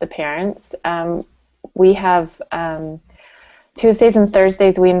communication with the parents. We have Tuesdays and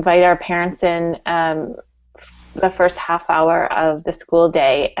Thursdays we invite our parents in the first half hour of the school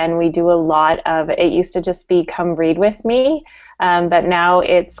day, and we do a lot of, it used to just be come read with me, but now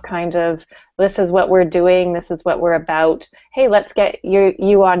it's kind of, this is what we're doing, this is what we're about. Hey, let's get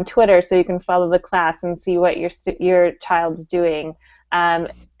you on Twitter so you can follow the class and see what your child's doing.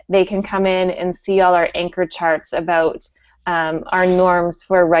 They can come in and see all our anchor charts about our norms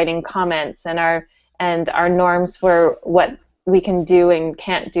for writing comments, and our norms for what we can do and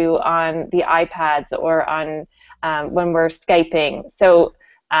can't do on the iPads or on when we're Skyping. So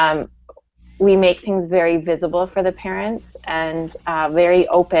we make things very visible for the parents and very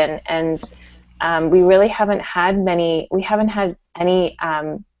open, and we really haven't had any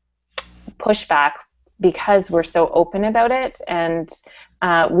pushback because we're so open about it, and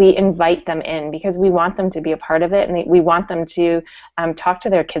we invite them in because we want them to be a part of it, and we want them to talk to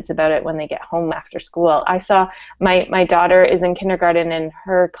their kids about it when they get home after school. I saw my daughter is in kindergarten, and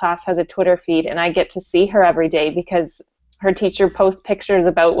her class has a Twitter feed, and I get to see her every day because her teacher posts pictures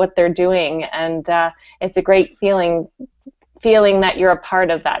about what they're doing, and it's a great feeling that you're a part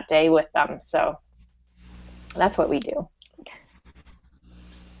of that day with them. So that's what we do.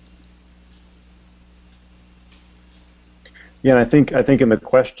 Yeah, and I think in the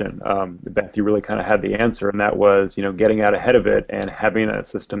question, Beth, you really kind of had the answer, and that was, getting out ahead of it and having that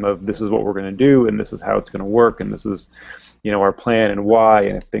system of this is what we're going to do, and this is how it's going to work, and this is, our plan and why,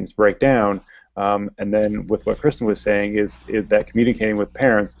 and if things break down. And then with what Kristen was saying is that communicating with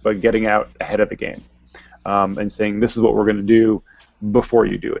parents, but getting out ahead of the game, and saying this is what we're going to do before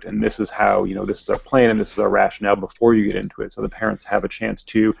you do it, and this is how, this is our plan, and this is our rationale before you get into it, so the parents have a chance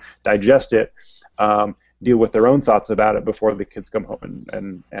to digest it, deal with their own thoughts about it before the kids come home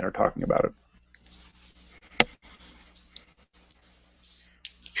and are talking about it.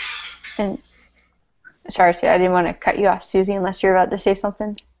 And sorry, I didn't want to cut you off, Susie, unless you're about to say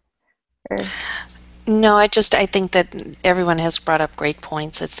something. No, I think that everyone has brought up great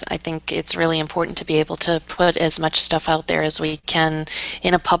points. I think it's really important to be able to put as much stuff out there as we can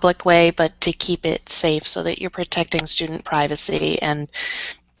in a public way, but to keep it safe so that you're protecting student privacy and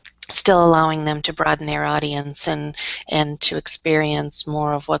still allowing them to broaden their audience and to experience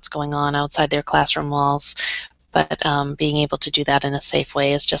more of what's going on outside their classroom walls. But being able to do that in a safe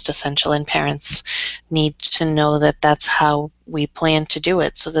way is just essential, and parents need to know that that's how we plan to do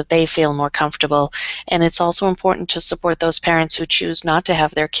it so that they feel more comfortable. And it's also important to support those parents who choose not to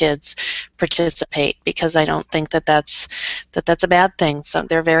have their kids participate, because I don't think that that's a bad thing. So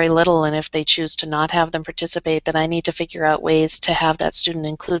they're very little, and if they choose to not have them participate, then I need to figure out ways to have that student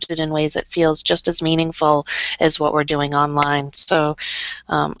included in ways that feels just as meaningful as what we're doing online. So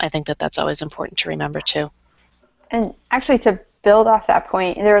I think that that's always important to remember too. And actually, to build off that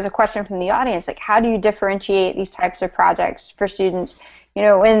point, there was a question from the audience, like, how do you differentiate these types of projects for students, you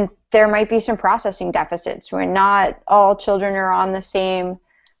know, when there might be some processing deficits, when not all children are on the same,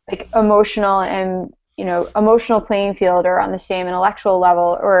 like, emotional and, you know, emotional playing field, or on the same intellectual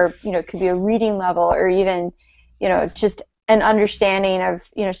level, or, you know, it could be a reading level, or even, you know, just an understanding of,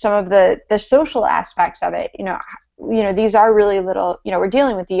 you know, some of the social aspects of it. You know, these are really little, you know, we're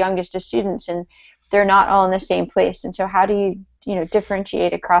dealing with the youngest of students, and they're not all in the same place. And so how do you, you know,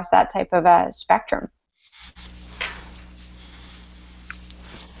 differentiate across that type of a spectrum?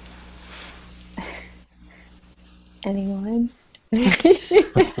 Anyone? I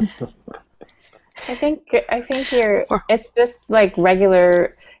think it's just like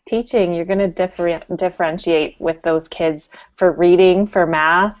regular teaching. You're going to differentiate with those kids for reading, for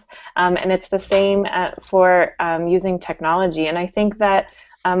math, and it's the same for using technology. And I think that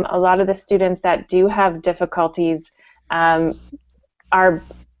a lot of the students that do have difficulties they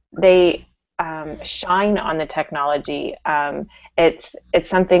shine on the technology. It's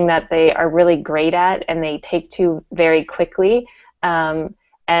something that they are really great at, and they take to very quickly. And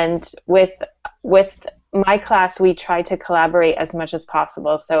with my class, we try to collaborate as much as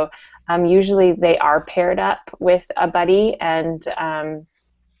possible. So usually they are paired up with a buddy, and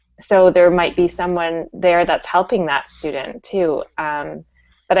so there might be someone there that's helping that student too.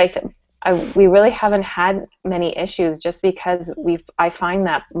 But we really haven't had many issues, just because I find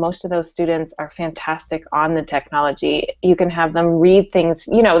that most of those students are fantastic on the technology. You can have them read things.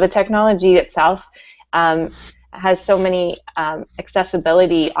 You know, the technology itself has so many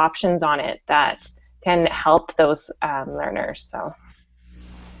accessibility options on it that can help those learners. So.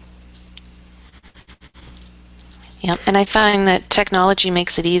 Yeah, and I find that technology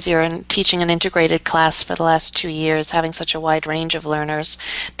makes it easier. In teaching an integrated class for the last 2 years, having such a wide range of learners,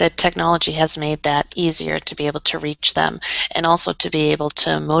 that technology has made that easier to be able to reach them, and also to be able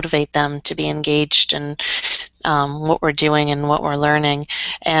to motivate them to be engaged in what we're doing and what we're learning.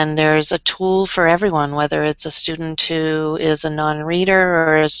 And there's a tool for everyone, whether it's a student who is a non-reader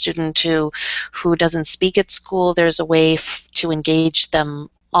or a student who doesn't speak at school. There's a way to engage them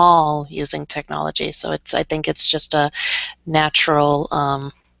all using technology. So I think it's just a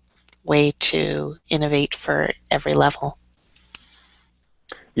natural way to innovate for every level.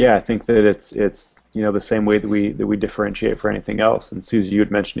 Yeah, I think that it's you know, the same way that we differentiate for anything else. And Susie, you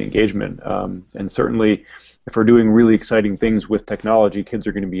had mentioned engagement, and certainly if we're doing really exciting things with technology, kids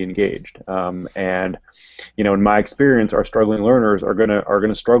are going to be engaged. And you know, in my experience, our struggling learners are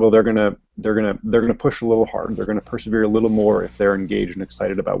gonna struggle. They're gonna push a little harder. They're gonna persevere a little more if they're engaged and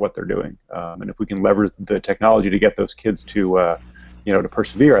excited about what they're doing. And if we can leverage the technology to get those kids to you know, to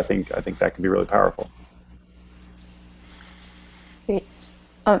persevere, I think that can be really powerful. Great.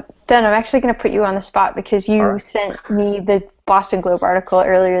 Ben, I'm actually going to put you on the spot, because you sent me the Boston Globe article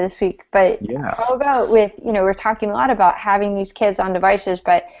earlier this week. But yeah, how about with, you know, we're talking a lot about having these kids on devices,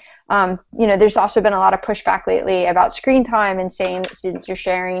 but you know, there's also been a lot of pushback lately about screen time and saying that students are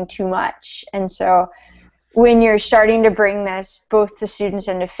sharing too much. And so when you're starting to bring this both to students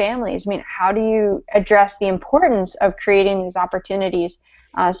and to families, I mean, how do you address the importance of creating these opportunities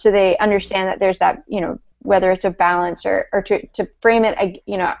so they understand that there's that, you know, whether it's a balance or to frame it,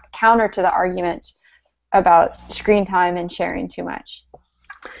 you know, counter to the arguments about screen time and sharing too much?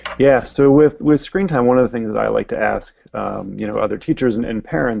 Yeah, so with screen time, one of the things that I like to ask you know, other teachers and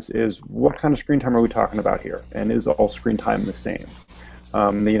parents is, what kind of screen time are we talking about here? And is all screen time the same?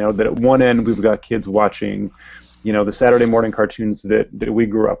 You know, that at one end we've got kids watching, you know, the Saturday morning cartoons that we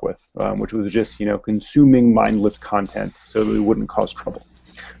grew up with, which was just, you know, consuming mindless content so that we wouldn't cause trouble.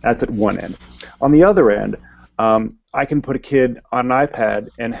 That's at one end. On the other end, I can put a kid on an iPad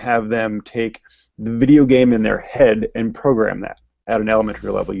and have them take the video game in their head and program that at an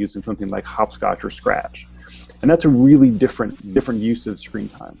elementary level using something like Hopscotch or Scratch. And that's a really different use of screen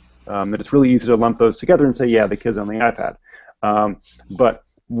time. And it's really easy to lump those together and say, yeah, the kid's on the iPad. But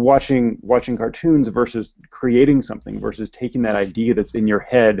watching cartoons versus creating something versus taking that idea that's in your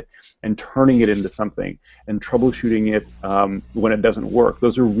head and turning it into something and troubleshooting it when it doesn't work.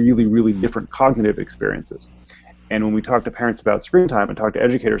 Those are really, really different cognitive experiences. And when we talk to parents about screen time and talk to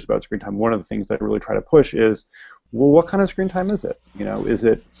educators about screen time, one of the things that I really try to push is, well, what kind of screen time is it? You know, is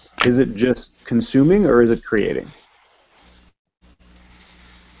it just consuming or is it creating?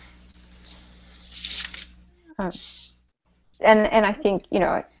 And I think, you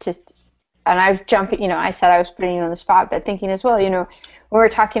know, and I've jumped, you know, I said I was putting you on the spot, but thinking as well, you know, when we're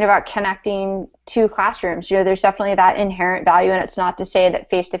talking about connecting to classrooms, you know, there's definitely that inherent value, and it's not to say that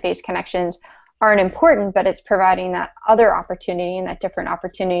face-to-face connections aren't important, but it's providing that other opportunity and that different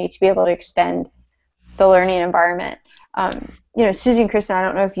opportunity to be able to extend the learning environment. You know, Susie and Kristen, I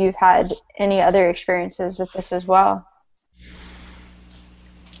don't know if you've had any other experiences with this as well.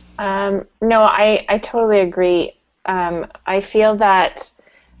 No, I totally agree. I feel that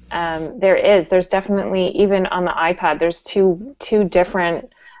there's definitely, even on the iPad, there's two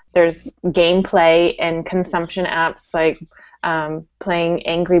different, there's gameplay and consumption apps like playing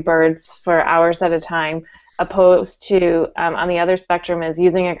Angry Birds for hours at a time, opposed to on the other spectrum is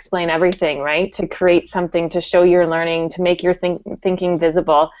using Explain Everything, right, to create something, to show your learning, to make your thinking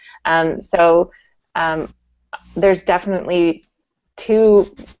visible. So there's definitely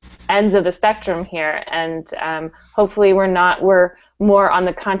two ends of the spectrum here, and hopefully we're more on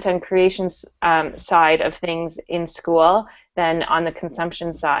the content creation side of things in school than on the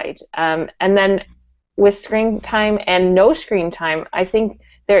consumption side. And then with screen time and no screen time, I think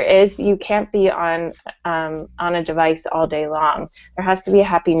you can't be on a device all day long. There has to be a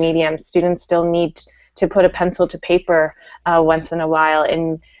happy medium. Students still need to put a pencil to paper once in a while,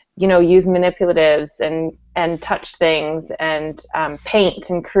 and you know, use manipulatives and touch things and paint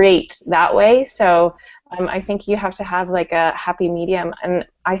and create that way. So I think you have to have like a happy medium, and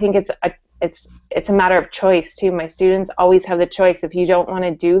I think it's a matter of choice too. My students always have the choice. If you don't want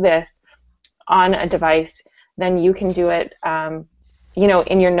to do this on a device, then you can do it you know,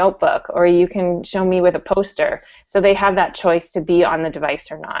 in your notebook, or you can show me with a poster. So they have that choice to be on the device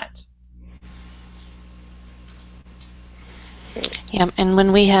or not. Yeah, and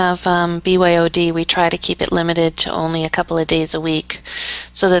when we have BYOD, we try to keep it limited to only a couple of days a week,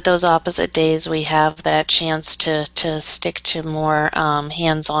 so that those opposite days we have that chance to stick to more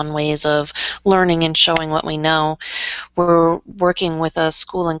hands-on ways of learning and showing what we know. We're working with a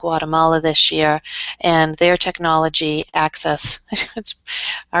school in Guatemala this year, and their technology access,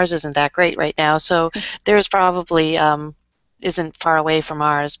 ours isn't that great right now, so there's probably isn't far away from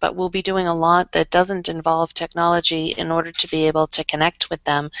ours, but we'll be doing a lot that doesn't involve technology in order to be able to connect with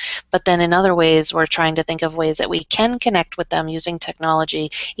them. But then in other ways, we're trying to think of ways that we can connect with them using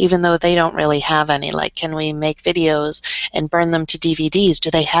technology, even though they don't really have any. Like, can we make videos and burn them to DVDs? Do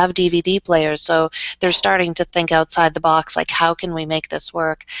they have DVD players? So they're starting to think outside the box, like, how can we make this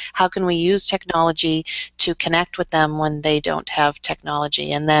work? How can we use technology to connect with them when they don't have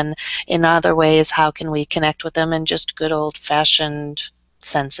technology? And then in other ways, how can we connect with them in just good old-fashioned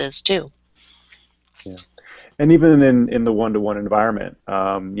senses too? Yeah, and even in the one-to-one environment,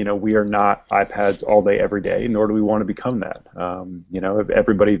 you know, we are not iPads all day, every day, nor do we want to become that. You know,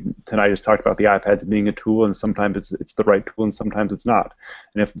 everybody tonight has talked about the iPads being a tool, and sometimes it's the right tool, and sometimes it's not.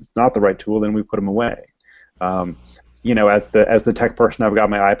 And if it's not the right tool, then we put them away. You know, as the tech person, I've got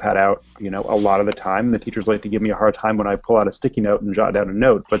my iPad out, you know, a lot of the time. The teachers like to give me a hard time when I pull out a sticky note and jot down a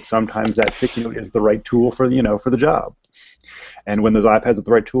note, but sometimes that sticky note is the right tool for, you know, for the job. And when those iPads are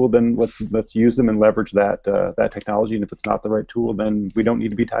the right tool, then let's use them and leverage that that technology. And if it's not the right tool, then we don't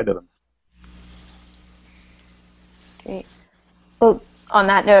need to be tied to them. Great. Well, on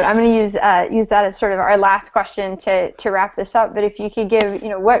that note, I'm going to use that as sort of our last question to wrap this up. But if you could give, you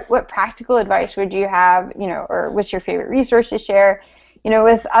know, what practical advice would you have, you know, or what's your favorite resource to share, you know,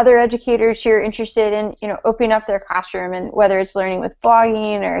 with other educators who are interested in, you know, opening up their classroom, and whether it's learning with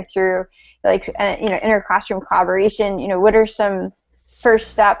blogging or through like you know, inter-classroom collaboration, you know, what are some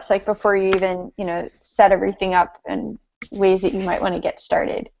first steps, like before you even, you know, set everything up, and ways that you might want to get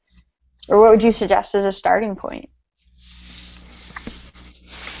started, or what would you suggest as a starting point?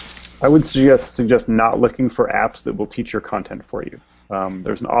 I would suggest not looking for apps that will teach your content for you.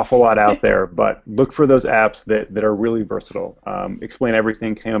 There's an awful lot out there, but look for those apps that are really versatile. Explain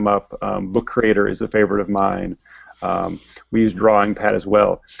Everything came up. Book Creator is a favorite of mine. We use Drawing Pad as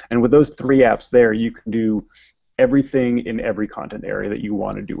well. And with those three apps there, you can do everything in every content area that you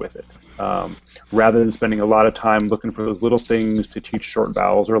want to do with it. Rather than spending a lot of time looking for those little things to teach short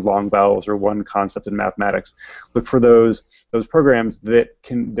vowels or long vowels or one concept in mathematics, look for those programs that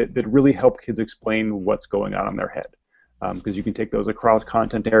really help kids explain what's going on in their head. because you can take those across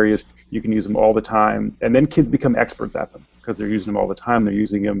content areas. You can use them all the time, and then kids become experts at them because they're using them all the time. They're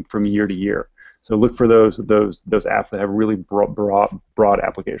using them from year to year. So look for those apps that have really broad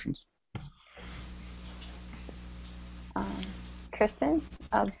applications. Kristen,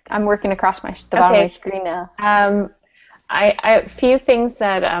 I'm working across the bottom of my screen now. A few things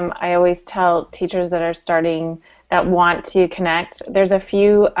that I always tell teachers that are starting, that want to connect. There's a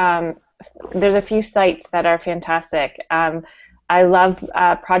few sites that are fantastic. I love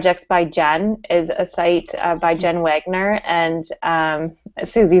Projects by Jen is a site by Jen Wagner, and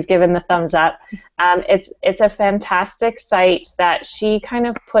Susie's given the thumbs up. It's a fantastic site that she kind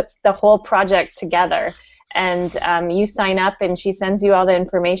of puts the whole project together. And you sign up and she sends you all the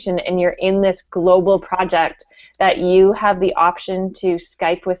information, and you're in this global project that you have the option to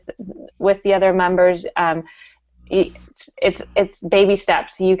Skype with the other members. It's baby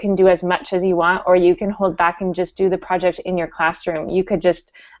steps. You can do as much as you want, or you can hold back and just do the project in your classroom. You could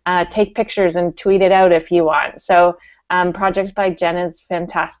just take pictures and tweet it out if you want. So Projects by Jen is a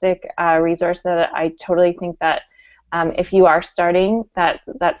fantastic resource that I totally think that if you are starting,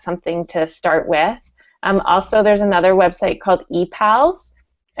 that's something to start with. Also, there's another website called ePals,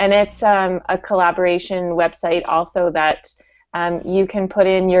 and it's a collaboration website also that you can put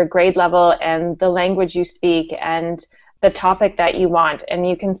in your grade level and the language you speak and the topic that you want, and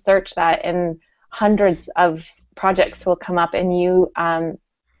you can search that, and hundreds of projects will come up, and you,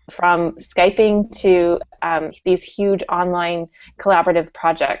 from Skyping to these huge online collaborative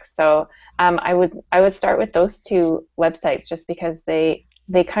projects. So I would start with those two websites just because they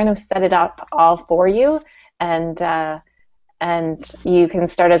kind of set it up all for you, and you can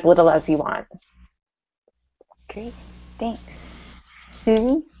start as little as you want. Great, thanks.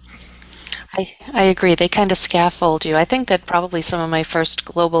 Susie? I agree. They kind of scaffold you. I think that probably some of my first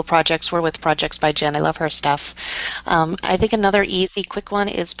global projects were with Projects by Jen. I love her stuff. I think another easy, quick one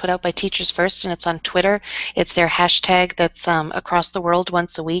is put out by Teachers First, and it's on Twitter. It's their hashtag that's across the world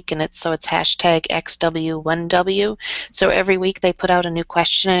once a week, and it's hashtag XW1W. So every week they put out a new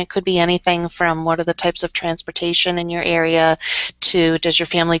question, and it could be anything from what are the types of transportation in your area to does your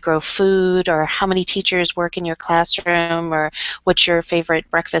family grow food, or how many teachers work in your classroom, or what's your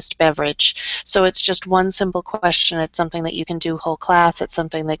favorite breakfast beverage. So it's just one simple question. It's something that you can do whole class. It's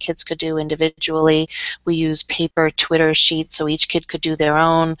something that kids could do individually. We use paper Twitter sheets, so each kid could do their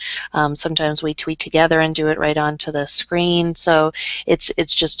own. Sometimes we tweet together and do it right onto the screen. So it's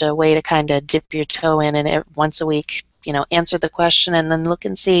just a way to kind of dip your toe in, and once a week, answer the question and then look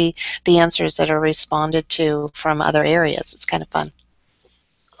and see the answers that are responded to from other areas. It's kind of fun.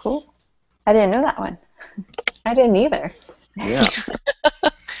 Cool. I didn't know that one. I didn't either. Yeah.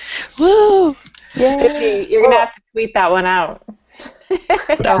 Woo! Yay. You're going to have to tweet that one out.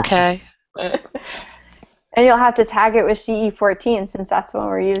 Okay. And you'll have to tag it with CE14 since that's the one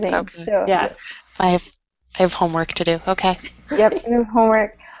we're using. Okay. So, yeah. I have homework to do. Okay. Yep, you have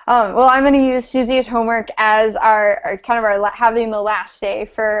homework. Well, I'm going to use Susie's homework as our having the last day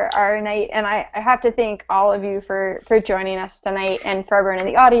for our night, and I have to thank all of you for joining us tonight, and for everyone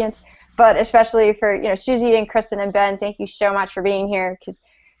in the audience, but especially for Susie and Kristen and Ben. Thank you so much for being here, because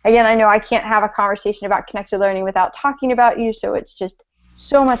again, I know I can't have a conversation about connected learning without talking about you, so it's just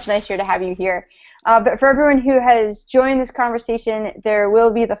so much nicer to have you here. But for everyone who has joined this conversation, there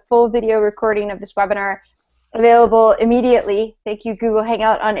will be the full video recording of this webinar available immediately. Thank you, Google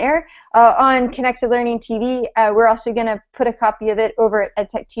Hangout on Air, on Connected Learning TV. We're also going to put a copy of it over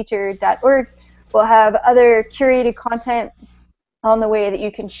at edtechteacher.org. We'll have other curated content on the way that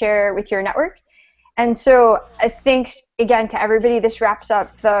you can share with your network. And so thanks again to everybody. This wraps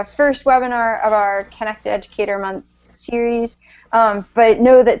up the first webinar of our Connected Educator Month series. But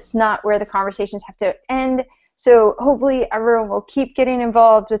know that's not where the conversations have to end. So hopefully everyone will keep getting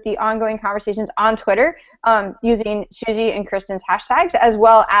involved with the ongoing conversations on Twitter using Susie and Kristen's hashtags, as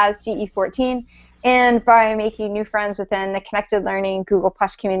well as CE14, and by making new friends within the Connected Learning Google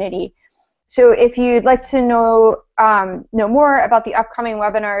Plus community. So if you'd like to know more about the upcoming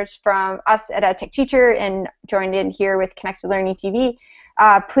webinars from us at EdTech and joined in here with Connected Learning TV,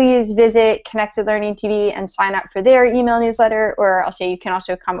 please visit Connected Learning TV and sign up for their email newsletter, or I'll say you can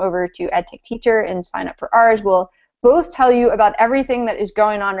also come over to EdTech Teacher and sign up for ours. We'll both tell you about everything that is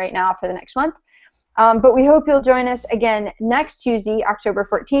going on right now for the next month. But we hope you'll join us again next Tuesday, October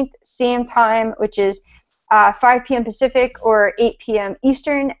 14th, same time, which is 5 p.m. Pacific or 8 p.m.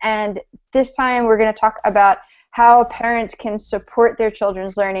 Eastern, and this time we're going to talk about how parents can support their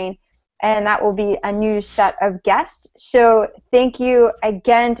children's learning, and that will be a new set of guests. So thank you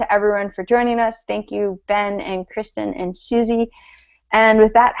again to everyone for joining us. Thank you, Ben and Kristen and Susie, And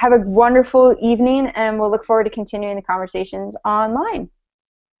with that, have a wonderful evening, and we'll look forward to continuing the conversations online.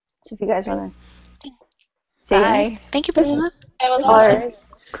 So if you guys want to say Bye. Thank you, Bella. That was All awesome. right.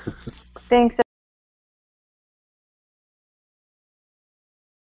 Thanks.